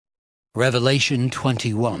Revelation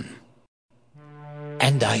 21.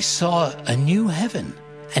 And I saw a new heaven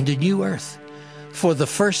and a new earth, for the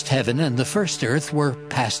first heaven and the first earth were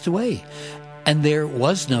passed away, and there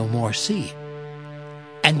was no more sea.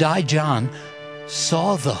 And I, John,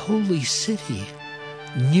 saw the holy city,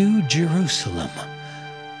 New Jerusalem,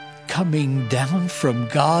 coming down from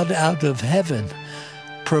God out of heaven,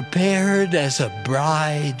 prepared as a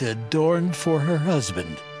bride adorned for her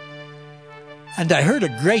husband. And I heard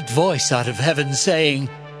a great voice out of heaven saying,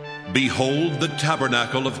 Behold, the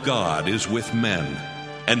tabernacle of God is with men,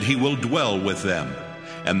 and he will dwell with them,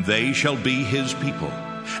 and they shall be his people.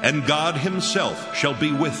 And God himself shall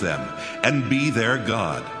be with them, and be their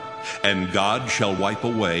God. And God shall wipe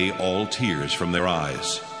away all tears from their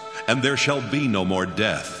eyes. And there shall be no more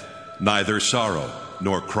death, neither sorrow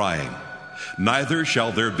nor crying. Neither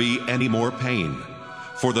shall there be any more pain,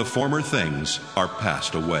 for the former things are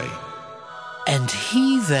passed away. And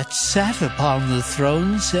he that sat upon the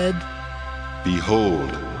throne said,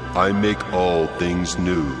 Behold, I make all things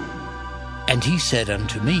new. And he said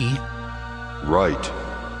unto me, Write,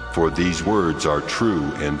 for these words are true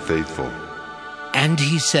and faithful. And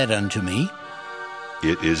he said unto me,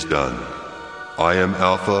 It is done. I am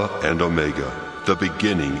Alpha and Omega, the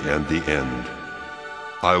beginning and the end.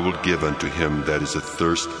 I will give unto him that is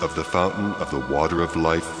athirst of the fountain of the water of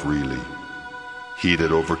life freely. He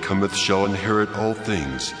that overcometh shall inherit all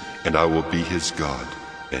things, and I will be his God,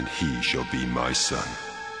 and he shall be my son.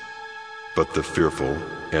 But the fearful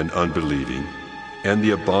and unbelieving, and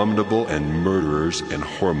the abominable and murderers and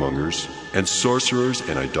whoremongers, and sorcerers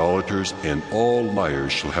and idolaters, and all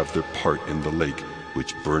liars shall have their part in the lake,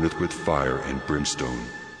 which burneth with fire and brimstone,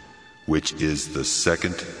 which is the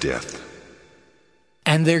second death.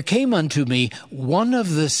 And there came unto me one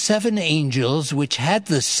of the 7 angels which had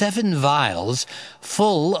the 7 vials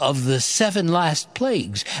full of the 7 last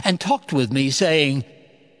plagues, and talked with me, saying,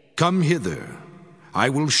 Come hither, I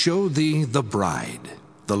will show thee the bride,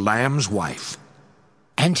 the Lamb's wife.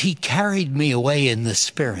 And he carried me away in the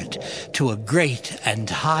Spirit to a great and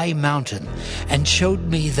high mountain, and showed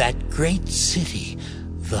me that great city,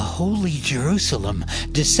 the holy Jerusalem,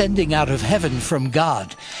 descending out of heaven from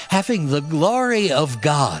God, having the glory of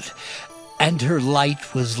God. And her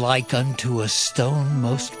light was like unto a stone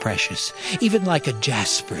most precious, even like a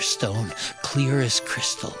jasper stone, clear as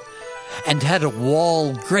crystal. And had a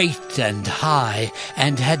wall great and high,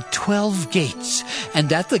 and had 12 gates,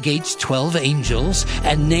 and at the gates 12 angels,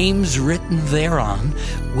 and names written thereon,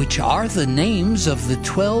 which are the names of the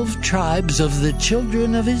 12 tribes of the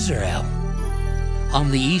children of Israel. On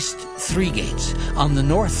the east 3 gates, on the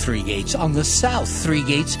north 3 gates, on the south 3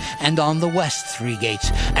 gates, and on the west 3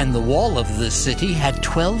 gates. And the wall of the city had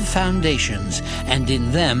 12 foundations, and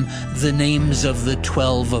in them the names of the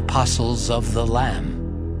 12 apostles of the Lamb.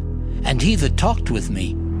 And he that talked with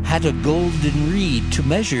me had a golden reed to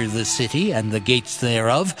measure the city, and the gates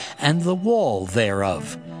thereof, and the wall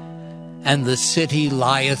thereof. And the city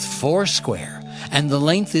lieth foursquare, and the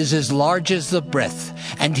length is as large as the breadth.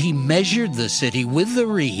 And he measured the city with the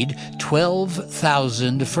reed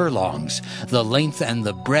 12,000 furlongs. The length and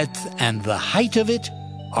the breadth and the height of it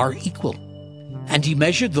are equal. And he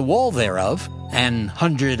measured the wall thereof,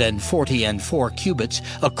 144 cubits,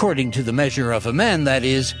 according to the measure of a man, that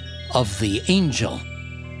is, of the angel.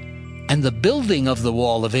 And the building of the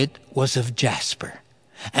wall of it was of jasper,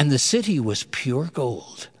 and the city was pure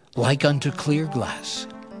gold, like unto clear glass.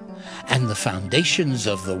 And the foundations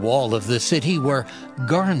of the wall of the city were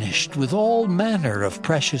garnished with all manner of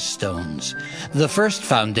precious stones. The first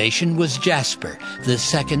foundation was jasper, the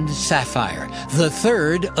second sapphire, the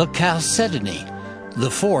third a chalcedony,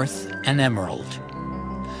 the fourth an emerald,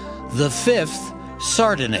 the fifth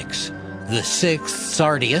sardonyx, the 6th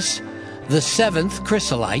sardius, the 7th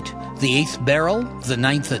chrysolite, the 8th beryl, the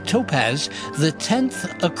 9th a topaz, the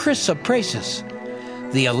 10th a chrysoprasus,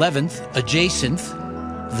 the 11th a jacinth,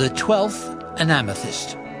 the 12th an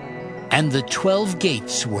amethyst. And the 12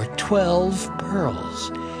 gates were 12 pearls.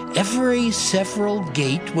 Every several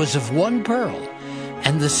gate was of 1 pearl,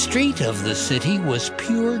 and the street of the city was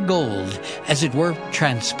pure gold, as it were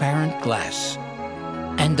transparent glass.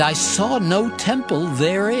 And I saw no temple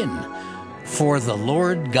therein, for the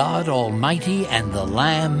Lord God Almighty and the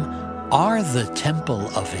Lamb are the temple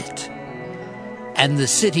of it. And the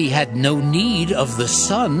city had no need of the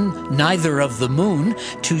sun, neither of the moon,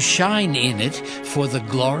 to shine in it, for the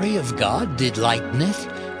glory of God did lighten it,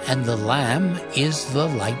 and the Lamb is the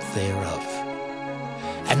light thereof.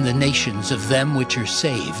 And the nations of them which are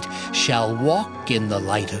saved shall walk in the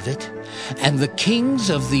light of it, and the kings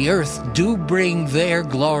of the earth do bring their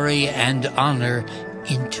glory and honor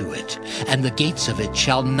into into it, and the gates of it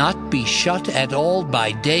shall not be shut at all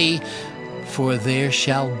by day, for there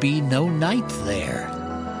shall be no night there.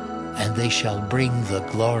 And they shall bring the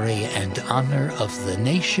glory and honor of the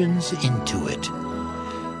nations into it.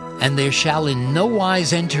 And there shall in no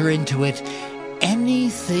wise enter into it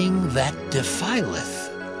anything that defileth,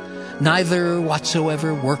 neither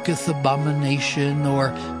whatsoever worketh abomination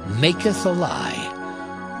or maketh a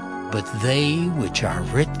lie, but they which are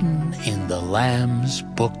written in the Lamb's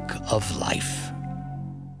book of life.